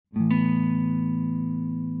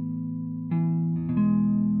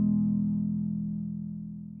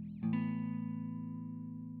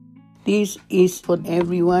This is for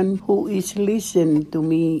everyone who is listening to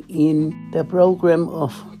me in the program of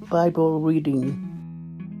Bible reading.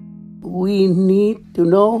 We need to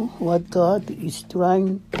know what God is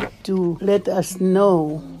trying to let us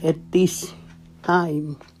know at this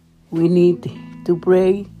time. We need to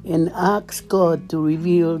pray and ask God to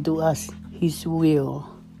reveal to us His will.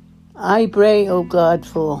 I pray, O God,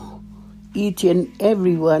 for each and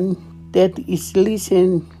everyone that is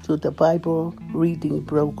listening to the Bible reading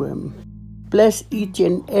program. Bless each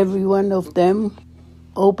and every one of them.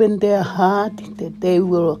 Open their heart that they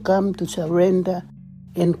will come to surrender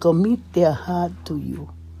and commit their heart to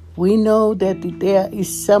you. We know that there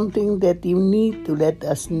is something that you need to let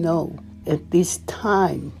us know at this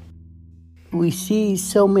time. We see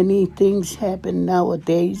so many things happen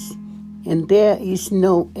nowadays, and there is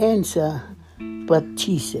no answer but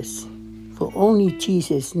Jesus. For only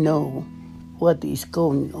Jesus knows what is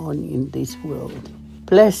going on in this world.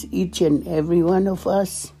 Bless each and every one of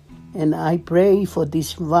us, and I pray for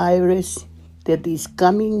this virus that is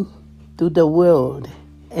coming to the world.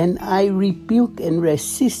 And I rebuke and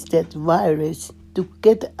resist that virus to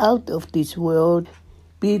get out of this world,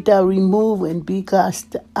 be thou removed and be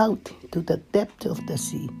cast out to the depth of the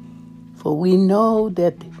sea. For we know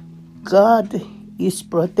that God is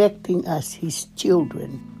protecting us, His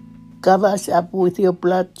children. Cover us up with your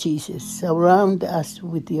blood, Jesus. Surround us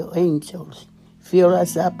with your angels. Fill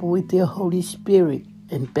us up with your Holy Spirit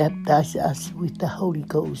and baptize us with the Holy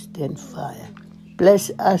Ghost and fire. Bless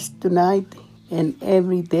us tonight and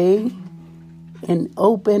every day, and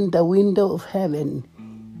open the window of heaven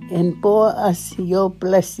and pour us your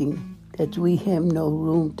blessing that we have no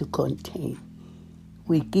room to contain.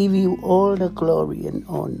 We give you all the glory and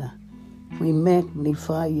honor. We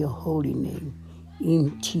magnify your holy name.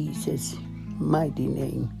 In Jesus' mighty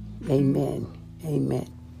name, amen. Amen.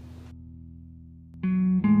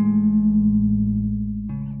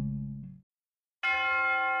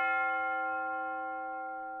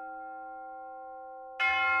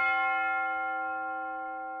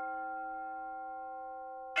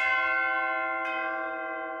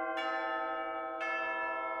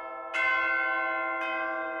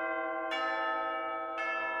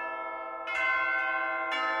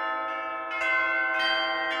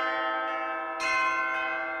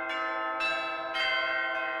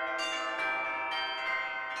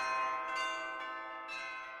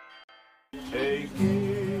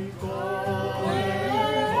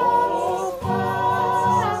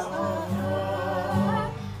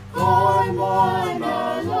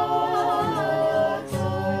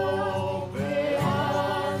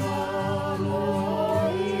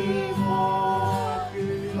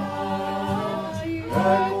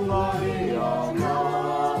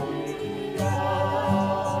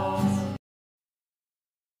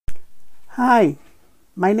 Hi,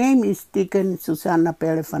 my name is Deacon Susana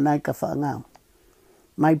Pelefanay Kafangao.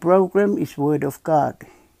 My program is Word of God.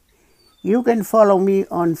 You can follow me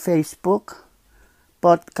on Facebook,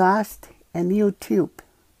 podcast, and YouTube.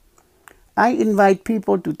 I invite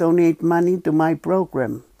people to donate money to my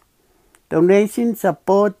program. Donations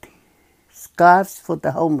support scarves for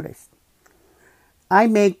the homeless. I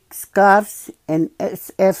make scarves, and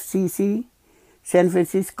SFCC, San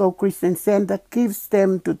Francisco Christian Center, gives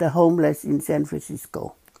them to the homeless in San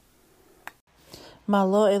Francisco.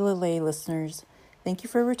 Malo Elele listeners, thank you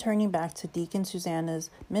for returning back to Deacon Susanna's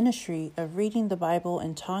ministry of reading the Bible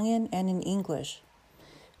in Tongan and in English.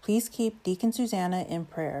 Please keep Deacon Susanna in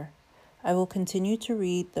prayer. I will continue to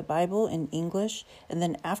read the Bible in English, and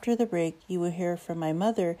then after the break, you will hear from my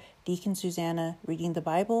mother, Deacon Susanna, reading the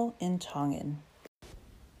Bible in Tongan.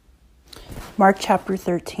 Mark chapter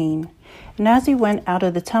 13. And as he went out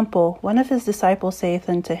of the temple, one of his disciples saith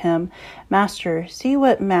unto him, Master, see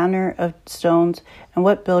what manner of stones and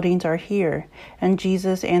what buildings are here. And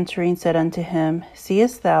Jesus answering said unto him,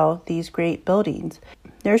 Seest thou these great buildings?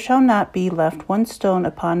 There shall not be left one stone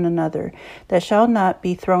upon another that shall not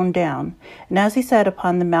be thrown down. And as he sat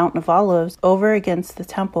upon the Mount of Olives over against the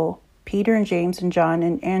temple, Peter and James and John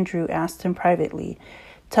and Andrew asked him privately,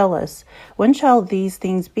 Tell us, when shall these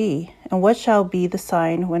things be? And what shall be the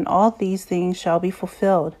sign when all these things shall be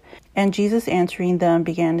fulfilled? And Jesus answering them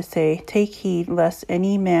began to say, Take heed lest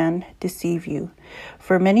any man deceive you.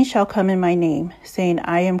 For many shall come in my name, saying,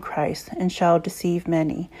 I am Christ, and shall deceive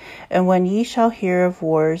many. And when ye shall hear of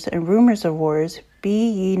wars and rumors of wars, be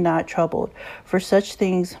ye not troubled, for such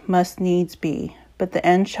things must needs be, but the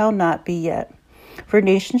end shall not be yet. For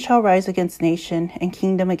nation shall rise against nation, and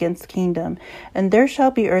kingdom against kingdom, and there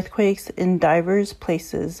shall be earthquakes in divers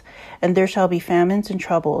places, and there shall be famines and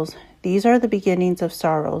troubles. These are the beginnings of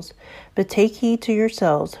sorrows. But take heed to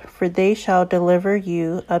yourselves, for they shall deliver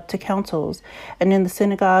you up to councils, and in the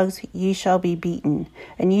synagogues ye shall be beaten,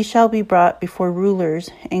 and ye shall be brought before rulers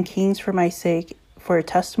and kings for my sake, for a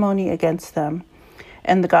testimony against them.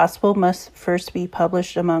 And the gospel must first be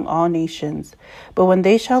published among all nations. But when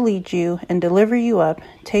they shall lead you and deliver you up,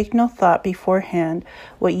 take no thought beforehand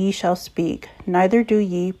what ye shall speak, neither do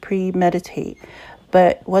ye premeditate.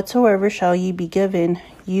 But whatsoever shall ye be given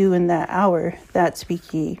you in that hour, that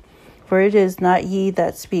speak ye. For it is not ye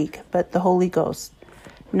that speak, but the Holy Ghost.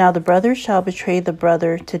 Now the brother shall betray the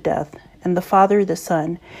brother to death, and the father the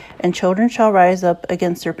son, and children shall rise up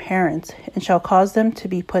against their parents, and shall cause them to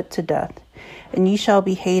be put to death. And ye shall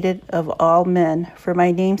be hated of all men for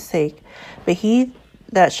my name's sake, but he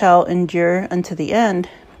that shall endure unto the end,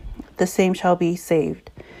 the same shall be saved.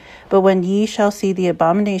 But when ye shall see the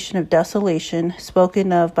abomination of desolation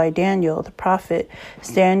spoken of by Daniel the prophet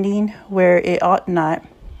standing where it ought not,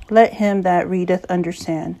 let him that readeth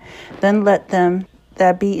understand. Then let them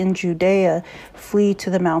that be in Judea flee to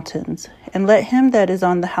the mountains. And let him that is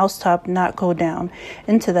on the housetop not go down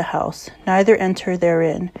into the house, neither enter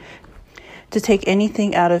therein, to take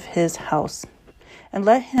anything out of his house. And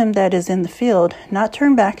let him that is in the field not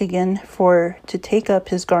turn back again for to take up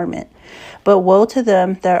his garment. But woe to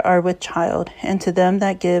them that are with child, and to them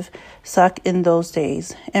that give suck in those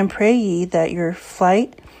days. And pray ye that your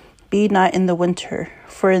flight be not in the winter.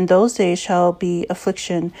 For in those days shall be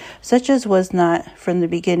affliction, such as was not from the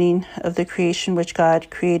beginning of the creation which God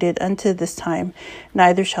created unto this time,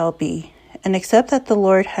 neither shall be. And except that the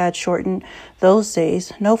Lord had shortened those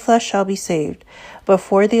days, no flesh shall be saved. But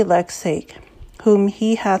for the elect's sake, whom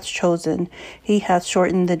he hath chosen, he hath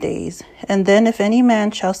shortened the days. And then if any man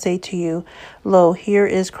shall say to you, Lo, here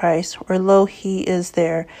is Christ, or Lo, he is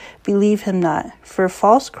there, believe him not. For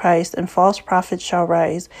false Christ and false prophets shall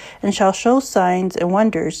rise, and shall show signs and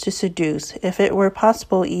wonders to seduce, if it were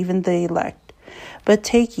possible, even the elect. But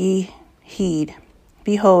take ye heed.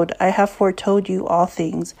 Behold, I have foretold you all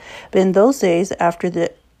things. But in those days after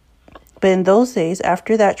that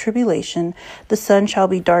tribulation, the sun shall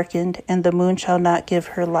be darkened, and the moon shall not give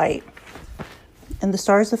her light, and the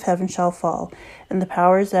stars of heaven shall fall, and the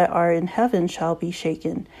powers that are in heaven shall be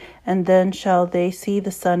shaken. And then shall they see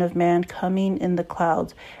the Son of Man coming in the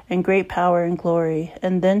clouds, and great power and glory.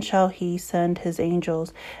 And then shall he send his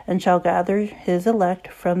angels, and shall gather his elect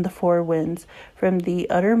from the four winds, from the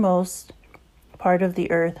uttermost part of the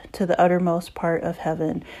earth to the uttermost part of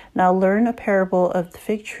heaven. Now learn a parable of the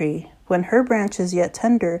fig tree. When her branch is yet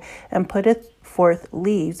tender, and putteth forth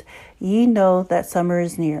leaves, ye know that summer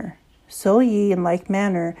is near. So ye in like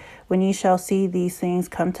manner, when ye shall see these things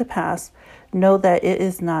come to pass, know that it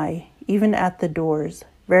is nigh, even at the doors.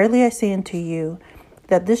 Verily I say unto you,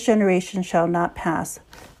 that this generation shall not pass,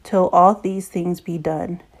 till all these things be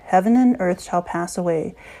done. Heaven and earth shall pass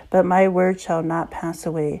away, but my word shall not pass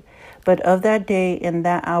away. But of that day and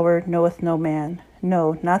that hour knoweth no man.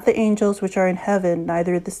 No, not the angels which are in heaven,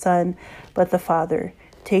 neither the Son, but the Father.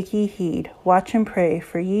 Take ye heed, watch and pray,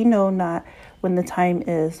 for ye know not when the time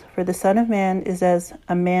is. For the Son of Man is as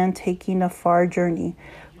a man taking a far journey,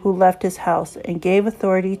 who left his house, and gave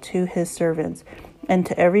authority to his servants, and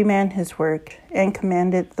to every man his work, and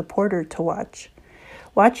commanded the porter to watch.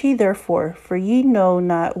 Watch ye therefore, for ye know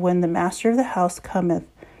not when the master of the house cometh,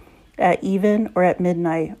 at even, or at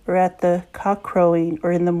midnight, or at the cock crowing,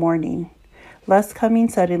 or in the morning, lest coming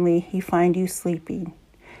suddenly he find you sleeping.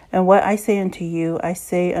 And what I say unto you, I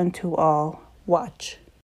say unto all, watch.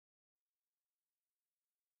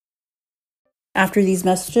 After these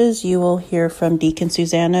messages, you will hear from Deacon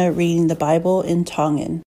Susanna reading the Bible in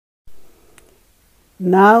Tongan.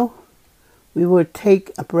 Now we will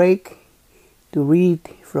take a break to read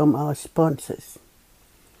from our sponsors.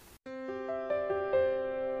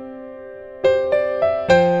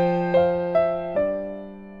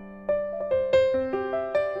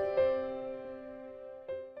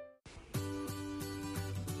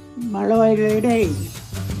 Maloy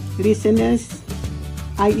listeners,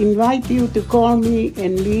 I invite you to call me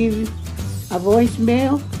and leave a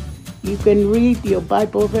voicemail. You can read your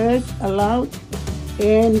Bible verse aloud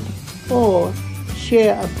and or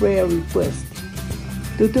share a prayer request.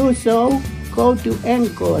 To do so, go to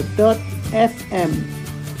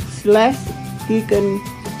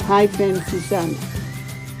anchor.fm/Deacon-Susanna.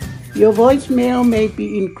 Your voicemail may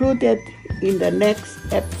be included in the next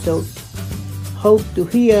episode. Hope to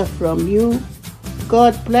hear from you.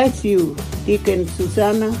 God bless you, Deacon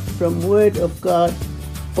Susanna from Word of God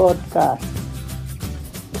podcast.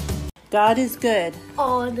 God is good.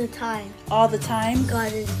 All the time. All the time.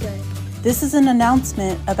 God is good. This is an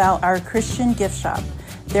announcement about our Christian gift shop.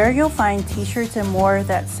 There you'll find t-shirts and more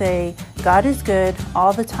that say, God is good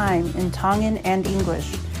all the time in Tongan and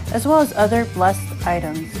English, as well as other blessed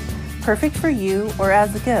items. Perfect for you or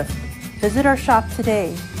as a gift. Visit our shop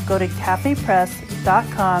today. Go to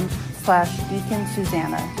cafepress.com/Deacon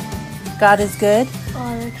Susanna. God is good.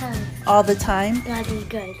 All the time. All the time. God is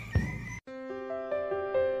good.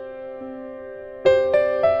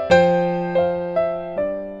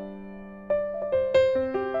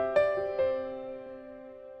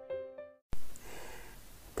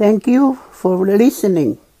 Thank you for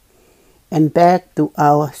listening. And back to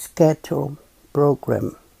our scheduled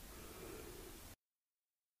program.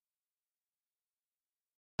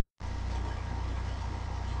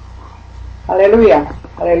 Hallelujah.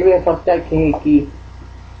 Hallelujah. Sabtai keheki.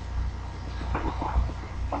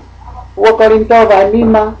 Ua Korinto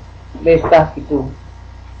vaimima vesta kitu.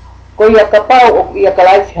 Ko ia kapau o ia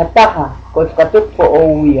kalaisi hataha ko skatupo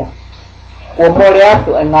o uia. Ko mole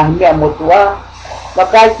atu ai ngahi mea motua.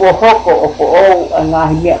 Makai po hoko o po o ai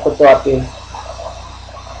ngahi mea kotoape.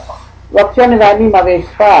 Waksione vaimima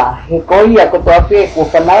vespa he ko ia kotoape ko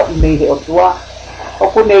whanau I mei he otua. O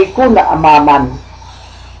kune ikuna amamani.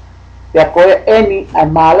 Pea koe eni ai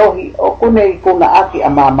malohi o kune ikuna aki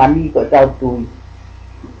amamani ko tau tui.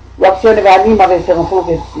 Waksione vaimima vespa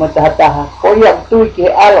fuke matahataha. Ko ia tui ki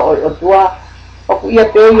he alo o otua. O ku ia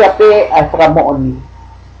pe ai whakamooni.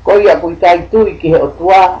 Ko ia ku ikai tui ki he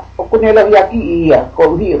otua. O kune lohi aki ia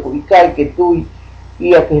ko hia ku ikai ke tui.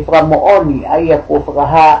 Ia ke whakamooni a ia ko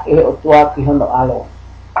whakaha e he otua ki hono alo.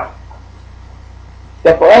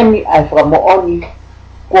 Pea ko eni ai whakamooni.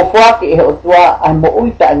 Ko whaki e he otua ai mo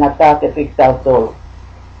uita ai ngata ke whiktau tolo.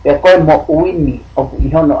 Pea koe mo uini o ku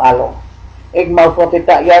ihono alo. Ek mau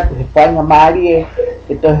whaketa ia tu he whainga maari e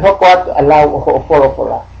ke toi hoko atu alau o ho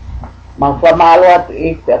wholopola. Mau whamalo atu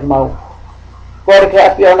e pea mau. Kore ke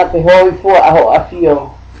api ona te hoi fua aho afio.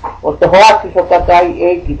 O te hoaki whakakai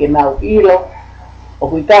e ki ke nau ilo. O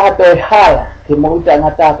ku ikaha toi hala ke mo uita ai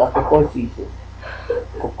ngata ka ko koe situ.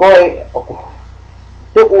 Ko koe o ku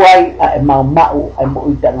tuku ai a e mau ai mo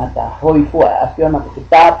uita ngata hoi fua a fiona ke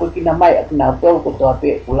tapu ki na mai a kina tolu ko toa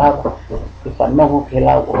pe ulawa ke whanongo ke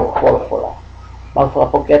lau o wholopola. Mau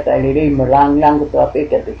whakapoketa e rei me lang ko toa pe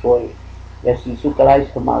ke te koe. Ya si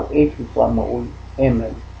sukalais ko mau e ki fua mo ui.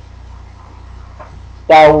 Amen.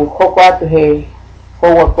 Tau hoko atu he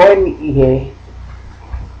koua koe ni I he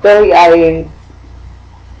toi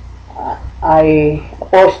ai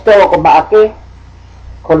apostolo ko maake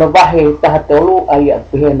kono vahe taha tolu ai a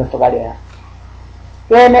pehe no whakarea.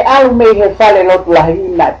 Kene alu mei he whale lotu lahi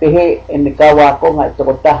ina pehe e ne kawa konga I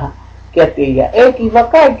toko taha kia te ia. E ki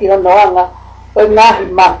wakai ki hono anga o ngahi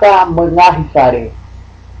maka mo ngahi whare.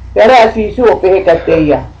 Pere a sisu o pehe ka te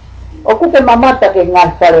ia. O kute mamata ke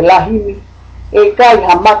ngahi whare lahimi e kai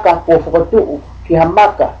hamaka po whakatuu ki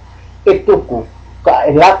hamaka e tuku ka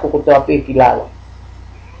e lako ko toa pe ki lalo.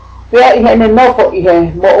 Pea I he ne nofo I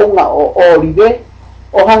he mounga o olive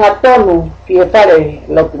o hanga tonu ki he whare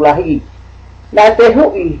lotulahi. Nā te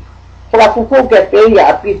hui, whakafufu ke te ia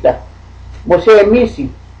a pita, mo se misi,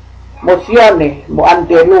 mo sione, mo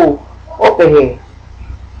antelu, o pehe.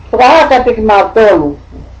 Whakahaka te ki mau tolu,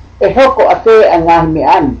 e hoko a te a ngahi me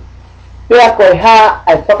ani. Pea koe ha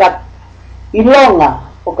ai whakat ilonga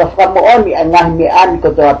o ka whakamooni a ngahi me ani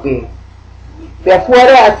ko toa pe. Pea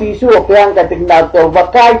fuare a sisu o peanga te ki mau tolu,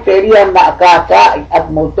 wakai te ria na kākai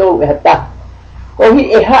at mau tolu e hataha. Ko hi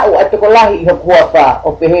e hau a te kolahi I hokua wha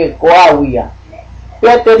o pehe ko awia.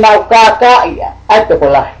 Pea te nau kākai a te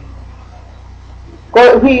kolahi.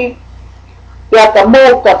 Ko hi pea ka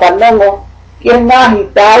mō ka whanongo ki he ngahi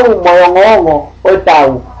tau moongongo o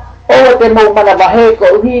tau. O te mō mana wahe ko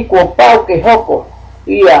hi ko pau ke hoko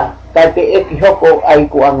ia kai te eki hoko ai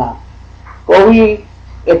kuanga. Ko hi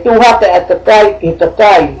e tuhaka a kakai ki he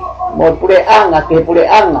kakai mo pure anga ki he pure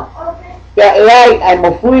anga. Pea e ai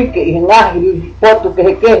mo fui ke I ngahi potu ke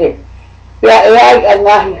he kehe. Pea e ai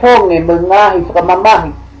ngahi honge mo ngahi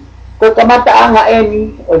whakamamahi. Ko kamata anga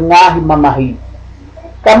eni o ngahi mamahi.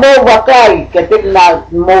 Ka mō wakai ke te na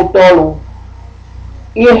mō tolu.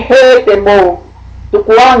 I he te mō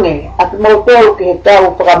tukuange at mō tolu ke he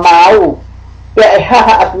tau whakamau. Pea e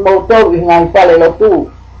haha at mō tolu I ngahi whale lotu.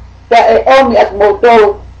 Pea e oni at mō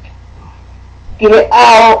tolu ki he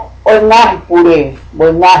ao o ngahi pure mo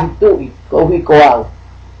ngahi tui. Ko hui ko au.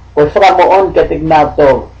 Ko whakamo on ke te nau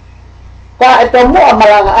tolu. Ka e tō mua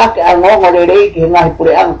malanga ake a ngongo le rei ki he ngahi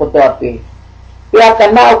pure ang ko toa pe. Pea ka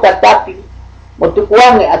nau ka taki mo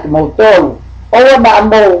tukuange at mau tolu. Owa ma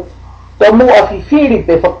amo tō mua fifiri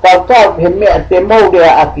pe whakaukau he mea te mou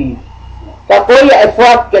rea aki. ta koia e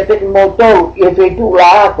fuak ke te motor e fetu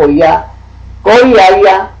la koia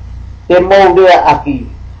ia te moldea aki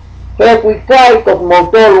ke kuikai ko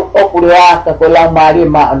motor o kurea ka ko la mari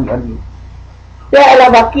ma ani te ala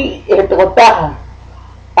baki e to taha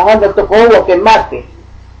ahanda to ko ke mate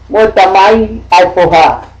mo tamai ai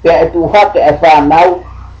poha te tu ha ke fa nau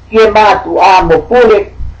ke ma tu a mo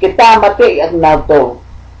pule ke ta mate ak na to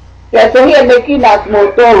te to hi me kina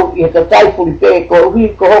motor e to kai pulpe ko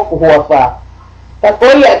hi ko ko fa ta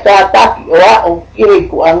koia ta taki o kiri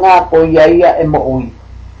ku anga ko ia e mo ui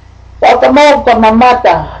ta mo ka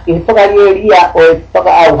mamata ki whakaieria o e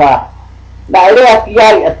whakaauha na rea ki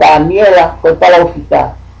ai a ta niela ko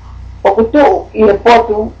palofita o kutu i he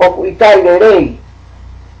potu o ku ikai le rei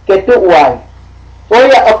ke tu uai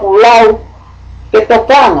koia o ku lau ke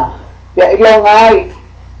tokanga ke ilonga ai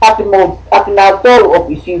ati nau tolu o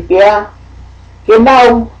ki siutea ke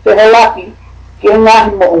nau te holaki ke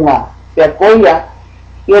ngahi mo unga te koia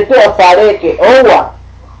i tu a whare ke oua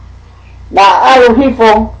na alu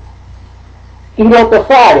hifo ki roto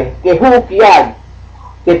whare ke huki ai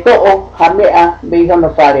ke to'o hamea me hono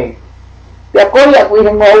whare te koia kui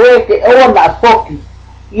he ngoe ke oua na foki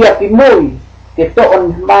ia ki mui ke to'o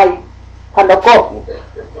mai hano kofu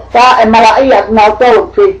ta e malai ak nau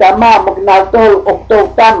tolu whita maa mo ki nau tolu o tolu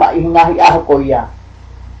tama i ngahi aho koia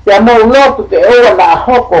te mou lotu ke oua na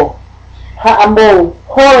ahoko ha a mou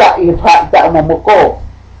hola i whaita o mamoko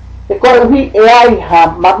te koruhi e ai ha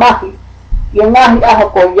mamahi i ngahi aho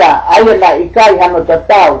koia aia na ikai hano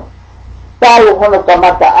tatau tau hono ka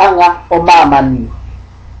mataanga o mamani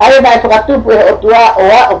aia na e whakatupu e otua o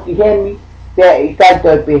a o kiheni te ikai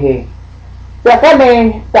toi pehe te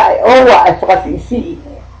kane ta e oua e whakati isi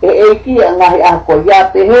e eiki a ngahi aho koia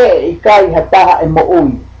pehe e ikai hataha e mo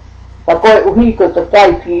ui ta koe uhi ko ta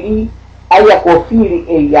kai whiri aia ko whiri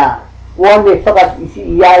e ia wone whakati isi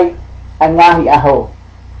iai a ngahi aho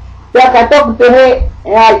te katoku te he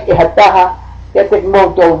e ai e hataha ke te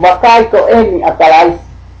moto wakai ko eni a karaisi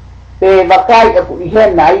te wakai e ku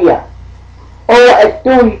ihena ia o e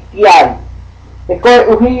tui ki ai te koe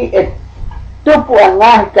uhi e tupu a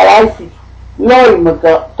ngahi karaisi loi me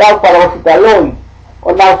ka tau parosita loi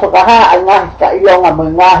o nau whakaha a ngahi ka ilonga me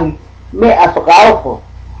ngahi me a whakaofo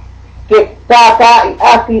ke tātā i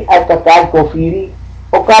aki ai ka tai ko whiri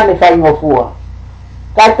o kane whai ngofua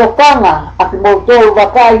kai tokanga a ki moto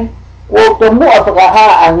wakai o to mua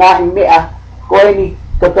whakaha a ngahi mea ko eni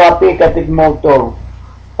katoa peka te motoru.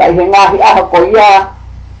 Tai he ngahi aha ko ia,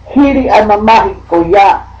 hiri ai mamahi ko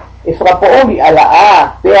ia, e whakapooli ala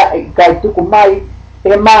a, pea i kai tuku mai,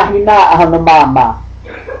 e mahi nā aha no mama.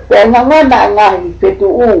 Pea ngangana a ngahi petu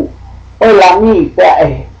u, o langi, pea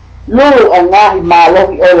e, lulu a ngahi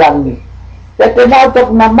mālohi o langi. Pea te nau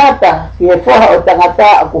toku mamata, ki he whoha o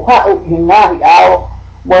tangata a ku hau i ngahi ao,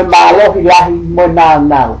 moe mālohi lahi, moe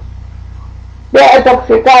nau. Pea e toku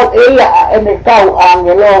se kau e ia a ene kau a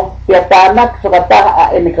ngelo, pea tānak whakataha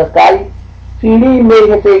a ene kakai, whiri me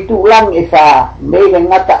he wheitu langi e wha, me he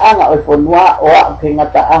ngata anga o whanua o a ke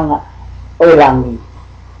ngata anga o langi.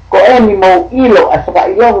 Ko eni mou ilo a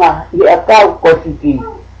whakailonga i a kau ko siki.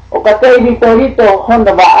 O ka tei rito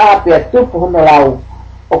hono wa a pea tupu hono lau,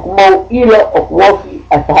 o ku mou ilo o ku wofi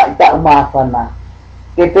a whakaita umawhana.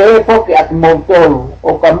 Ke te e poke a ki mou tolu,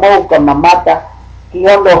 o ka mou ka mamata, ki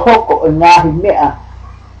hono hoko o ngahi mea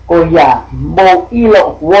ko ia mou ilo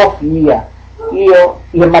o wofi ia io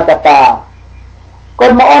i matapā.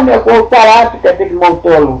 Ko maone o ko tara atu ka te mou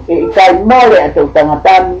tolu e i kai mole a tau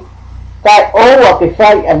tangatani kai oua ke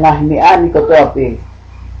whai a ngahi meani ko toa pe.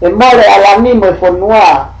 E mole a langi mo e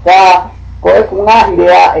whanua ka ko e ku ngahi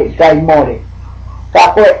rea e i kai mole.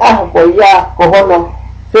 Ka ko e aho ko ia ko hono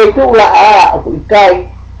whetula a aku i kai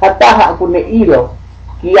hataha aku ne ilo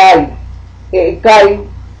ki ai e kai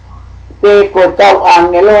te ko tau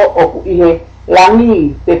angelo o ku ihe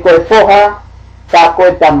langi te ko foha ka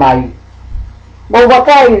ko tamai mo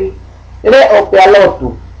wakai re o pe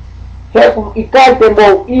alotu he ku ikai te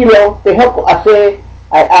mo ilo te hoko ase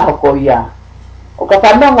ai aho ko ia o ka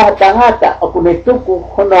whanonga tangata o ku ne tuku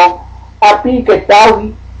hono api ke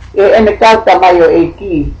taui e ene kau tamai o e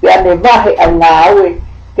ki pe ane vahe a ngā aue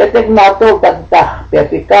ke te ngā tō tatata pe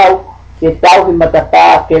te kau te tauhi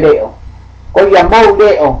matapā ke leo ko ia mau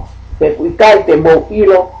leo pe ku ikai te mau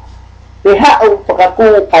ilo te hau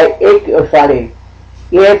whakaku ai eke o whare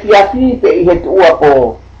i he fiafi pe i he tuua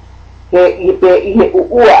po pe i he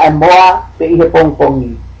uua ai moa pe i he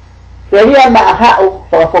pongpongi pe ria na a hau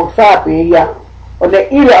whakawhoksa pe ia o ne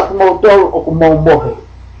ilo aku mau tolu o ku mau mohe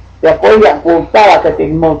pe ko ia ku tawa ka te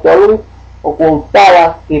mau tolu o ku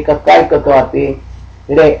tawa ke kakai katoa pe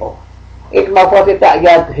leo ik ma whaketa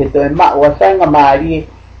ia te he toi ma ua sainga maari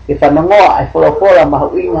ke whanongoa ai whora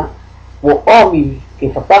mahu inga wo omi ke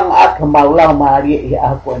whapanga aka maulau maaria i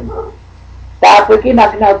ahakuani. Tā koe kina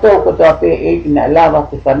kina tō ko tō pe e kina lawa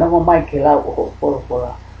ke whanongo mai ke lau o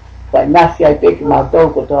whora. Whai nasi ai pe ki mau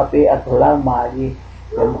tō ko tō pe ako lau maaria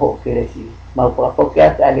e moho keresi. Mau whakapoke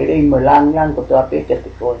ata ale rei mo lang ko tō pe te te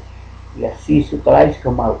koe. Ia sisu kalais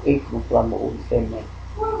ko mau e kino tuamo ui. Amen.